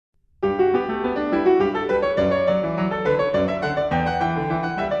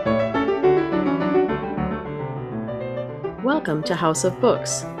welcome to House of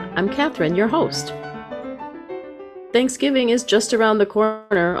Books. I'm Catherine, your host. Thanksgiving is just around the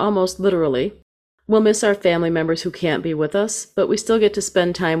corner, almost literally. We'll miss our family members who can't be with us, but we still get to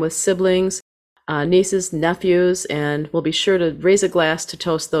spend time with siblings, nieces, nephews, and we'll be sure to raise a glass to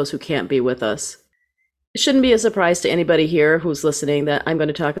toast those who can't be with us. It shouldn't be a surprise to anybody here who's listening that I'm going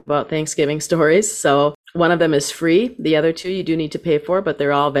to talk about Thanksgiving stories. So one of them is free. The other two you do need to pay for, but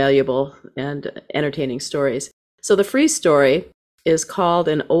they're all valuable and entertaining stories. So the free story is called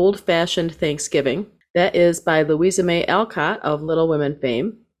An Old-Fashioned Thanksgiving. That is by Louisa May Alcott of Little Women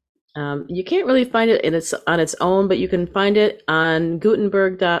fame. You can't really find it on its own, but you can find it on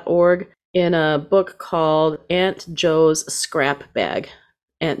Gutenberg.org in a book called Aunt Jo's Scrap Bag.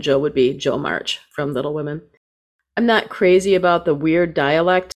 Aunt Jo would be Jo March from Little Women. I'm not crazy about the weird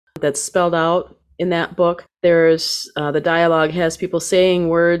dialect that's spelled out in that book. There's the dialogue has people saying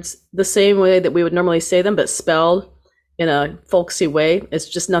words the same way that we would normally say them, but spelled in a folksy way. It's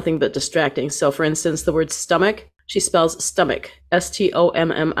just nothing but distracting. So for instance, the word stomach, she spells stomach,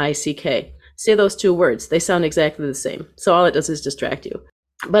 S-T-O-M-M-I-C-K. Say those two words. They sound exactly the same. So all it does is distract you.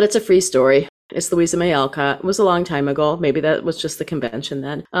 But it's a free story. It's Louisa May Alcott. It was a long time ago. Maybe that was just the convention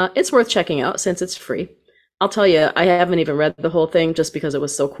then. It's worth checking out since it's free. I'll tell you, I haven't even read the whole thing just because it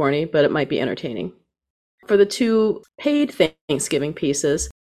was so corny, but it might be entertaining. For the two paid Thanksgiving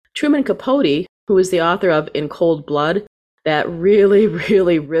pieces, Truman Capote, who is the author of In Cold Blood, that really,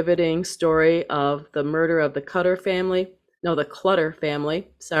 really riveting story of the murder of the Clutter family,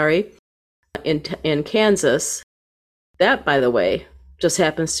 in Kansas. That, by the way,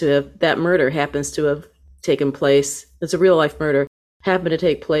 that murder happens to have taken place. It's a real life murder, happened to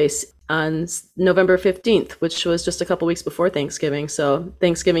take place on November 15th, which was just a couple weeks before Thanksgiving. So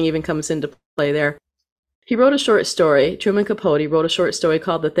Thanksgiving even comes into play there. He wrote a short story. Truman Capote wrote a short story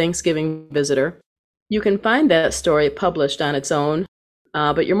called The Thanksgiving Visitor. You can find that story published on its own,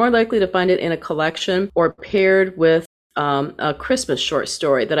 but you're more likely to find it in a collection or paired with a Christmas short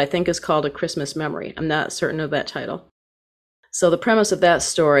story that I think is called A Christmas Memory. I'm not certain of that title. So the premise of that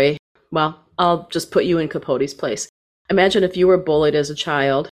story, well, I'll just put you in Capote's place. Imagine if you were bullied as a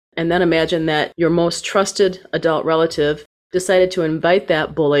child, and then imagine that your most trusted adult relative decided to invite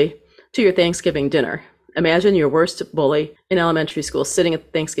that bully to your Thanksgiving dinner. Imagine your worst bully in elementary school sitting at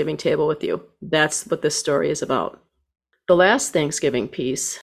the Thanksgiving table with you. That's what this story is about. The last Thanksgiving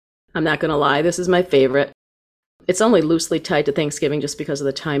piece, I'm not going to lie, this is my favorite. It's only loosely tied to Thanksgiving just because of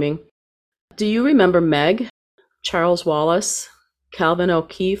the timing. Do you remember Meg, Charles Wallace, Calvin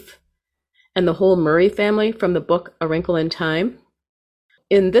O'Keefe, and the whole Murray family from the book A Wrinkle in Time?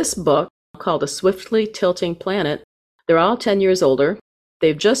 In this book, called A Swiftly Tilting Planet, they're all 10 years older.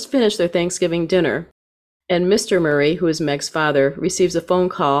 They've just finished their Thanksgiving dinner. And Mr. Murray, who is Meg's father, receives a phone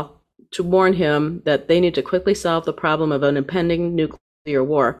call to warn him that they need to quickly solve the problem of an impending nuclear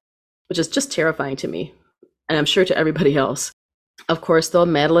war, which is just terrifying to me, and I'm sure to everybody else. Of course, though,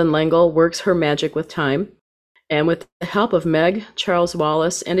 Madeleine L'Engle works her magic with time, and with the help of Meg, Charles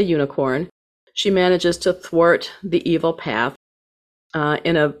Wallace, and a unicorn, she manages to thwart the evil path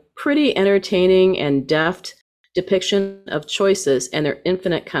in a pretty entertaining and deft depiction of choices and their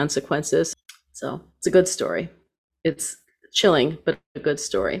infinite consequences. So it's a good story. It's chilling, but a good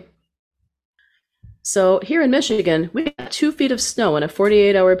story. So here in Michigan, we got 2 feet of snow in a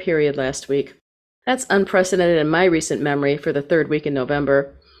 48-hour period last week. That's unprecedented in my recent memory for the 3rd week in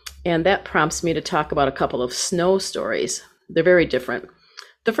November. And that prompts me to talk about a couple of snow stories. They're very different.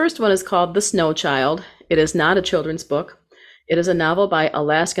 The first one is called The Snow Child. It is not a children's book. It is a novel by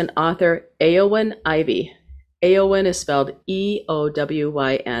Alaskan author Eowyn Ivey. Eowyn is spelled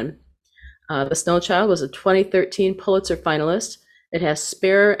E-O-W-Y-N. The Snow Child was a 2013 Pulitzer finalist. It has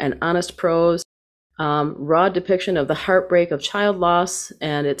spare and honest prose, raw depiction of the heartbreak of child loss,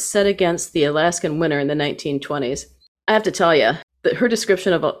 and it's set against the Alaskan winter in the 1920s. I have to tell you that her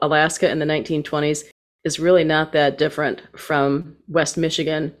description of Alaska in the 1920s is really not that different from West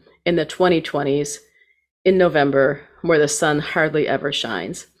Michigan in the 2020s in November, where the sun hardly ever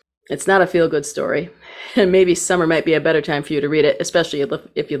shines. It's not a feel-good story, and maybe summer might be a better time for you to read it, especially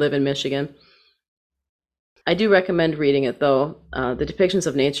if you live in Michigan. I do recommend reading it, though. The depictions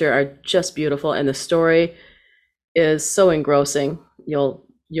of nature are just beautiful, and the story is so engrossing,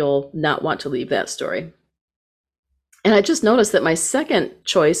 you'll not want to leave that story. And I just noticed that my second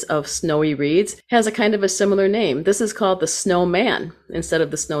choice of snowy reads has a kind of a similar name. This is called The Snowman instead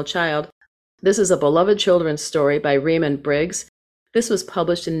of The Snow Child. This is a beloved children's story by Raymond Briggs. This was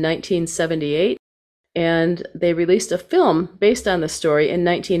published in 1978, and they released a film based on the story in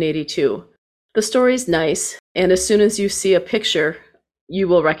 1982. The story's nice, and as soon as you see a picture, you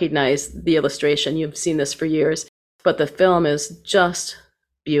will recognize the illustration. You've seen this for years. but the film is just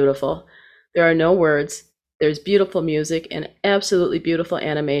beautiful. There are no words. There's beautiful music and absolutely beautiful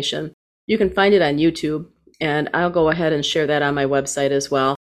animation. You can find it on YouTube, and I'll go ahead and share that on my website as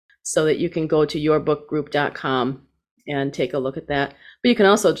well, so that you can go to yourbookgroup.com and take a look at that. But you can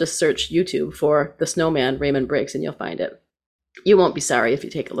also just search YouTube for The Snowman, Raymond Briggs, and you'll find it. You won't be sorry if you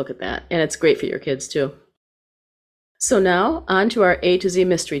take a look at that, and it's great for your kids too. So now on to our A to Z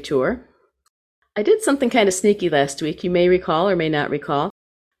mystery tour. I did something kind of sneaky last week, you may recall or may not recall.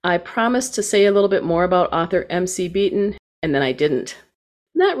 I promised to say a little bit more about author M.C. Beaton, and then I didn't.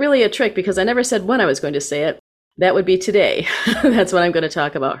 Not really a trick, because I never said when I was going to say it. That would be today. That's when I'm going to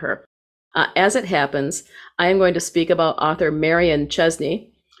talk about her. As it happens, I am going to speak about author Marion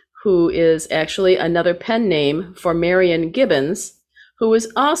Chesney, who is actually another pen name for Marion Gibbons, who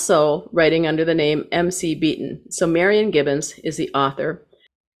is also writing under the name M.C. Beaton. So Marion Gibbons is the author.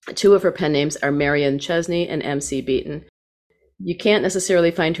 Two of her pen names are Marion Chesney and M.C. Beaton. You can't necessarily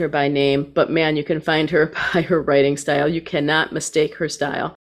find her by name, but man, you can find her by her writing style. You cannot mistake her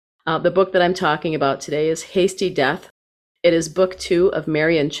style. The book that I'm talking about today is Hasty Death. It is book 2 of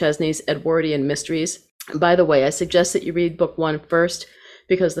Marion Chesney's Edwardian Mysteries. By the way, I suggest that you read book 1 first,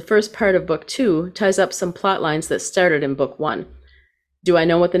 because the first part of book 2 ties up some plot lines that started in book 1. Do I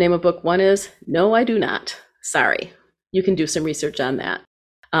know what the name of book 1 is? No, I do not. Sorry. You can do some research on that.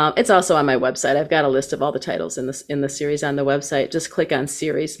 It's also on my website. I've got a list of all the titles in the series on the website. Just click on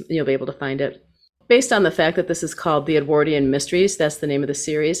series, and you'll be able to find it. Based on the fact that this is called the Edwardian Mysteries, that's the name of the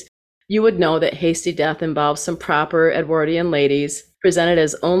series, you would know that Hasty Death involves some proper Edwardian ladies, presented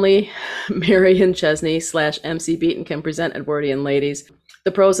as only Marion Chesney / M.C. Beaton can present Edwardian ladies.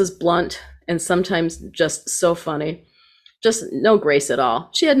 The prose is blunt and sometimes just so funny. Just no grace at all.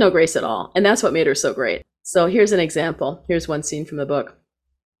 She had no grace at all, and that's what made her so great. So here's an example. Here's one scene from the book.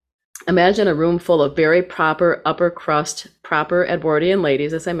 Imagine a room full of very proper, upper crust, proper Edwardian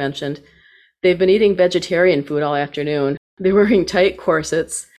ladies, as I mentioned. They've been eating vegetarian food all afternoon. They're wearing tight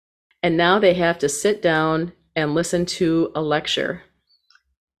corsets, and now they have to sit down and listen to a lecture.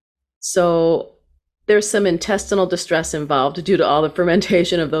 So there's some intestinal distress involved due to all the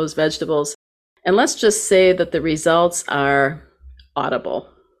fermentation of those vegetables. And let's just say that the results are audible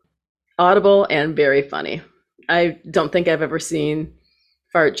and very funny. I don't think I've ever seen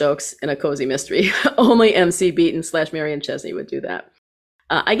fart jokes in a cozy mystery. Only M.C. Beaton / Marion Chesney would do that.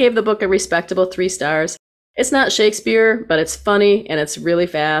 I gave the book a respectable 3 stars. It's not Shakespeare, but it's funny and it's really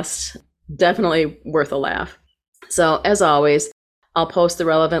fast. Definitely worth a laugh. So as always, I'll post the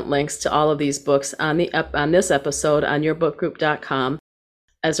relevant links to all of these books on this episode on yourbookgroup.com.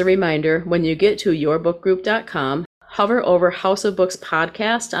 As a reminder, when you get to yourbookgroup.com, hover over House of Books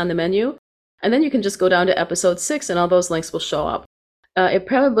podcast on the menu, and then you can just go down to episode 6 and all those links will show up. It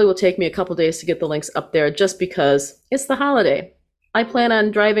probably will take me a couple days to get the links up there just because it's the holiday. I plan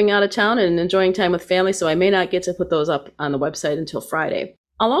on driving out of town and enjoying time with family, so I may not get to put those up on the website until Friday.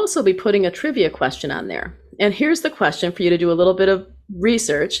 I'll also be putting a trivia question on there. And here's the question for you to do a little bit of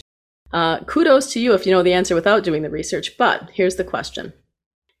research. Kudos to you if you know the answer without doing the research, but here's the question.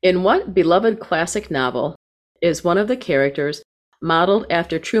 In what beloved classic novel is one of the characters modeled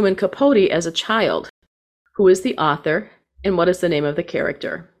after Truman Capote as a child? Who is the author? And what is the name of the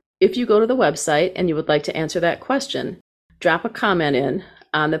character? If you go to the website and you would like to answer that question, drop a comment in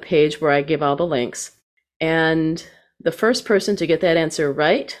on the page where I give all the links. And the first person to get that answer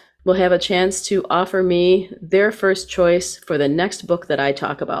right will have a chance to offer me their first choice for the next book that I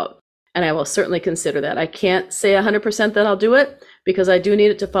talk about. And I will certainly consider that. I can't say 100% that I'll do it because I do need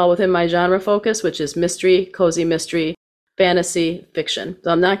it to fall within my genre focus, which is mystery, cozy mystery, fantasy, fiction.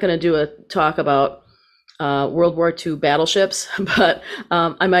 So I'm not going to do a talk about World War II battleships, but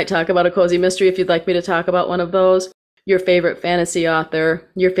I might talk about a cozy mystery if you'd like me to talk about one of those. Your favorite fantasy author,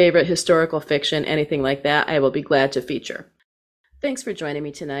 your favorite historical fiction, anything like that, I will be glad to feature. Thanks for joining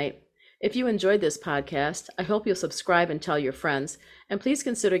me tonight. If you enjoyed this podcast, I hope you'll subscribe and tell your friends, and please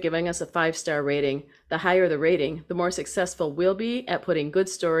consider giving us a 5-star rating. The higher the rating, the more successful we'll be at putting good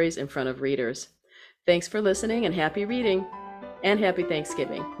stories in front of readers. Thanks for listening and happy reading, and happy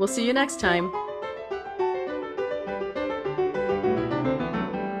Thanksgiving. We'll see you next time.